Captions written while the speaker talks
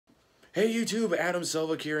Hey YouTube, Adam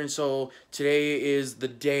Selvik here, and so today is the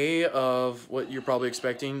day of what you're probably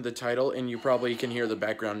expecting, the title, and you probably can hear the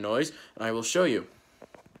background noise, and I will show you.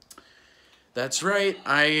 That's right,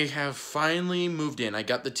 I have finally moved in. I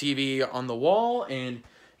got the TV on the wall, and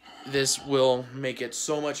this will make it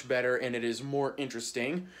so much better, and it is more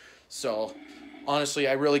interesting. So, honestly,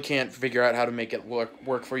 I really can't figure out how to make it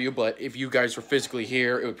work for you, but if you guys were physically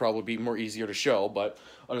here, it would probably be more easier to show. But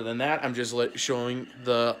other than that, I'm just showing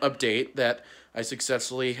the update that I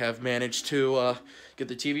successfully have managed to get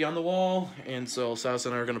the TV on the wall, and so Silas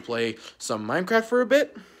and I are going to play some Minecraft for a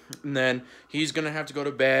bit, and then he's going to have to go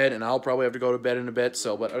to bed, and I'll probably have to go to bed in a bit.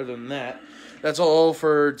 So, but other than that, that's all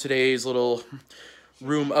for today's little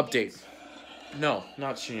room update. No,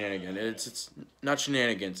 not shenanigans. It's not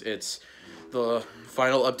shenanigans. It's the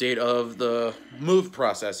final update of the move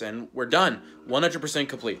process, and we're done. 100%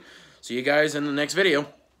 complete. See you guys in the next video.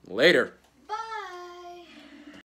 Later.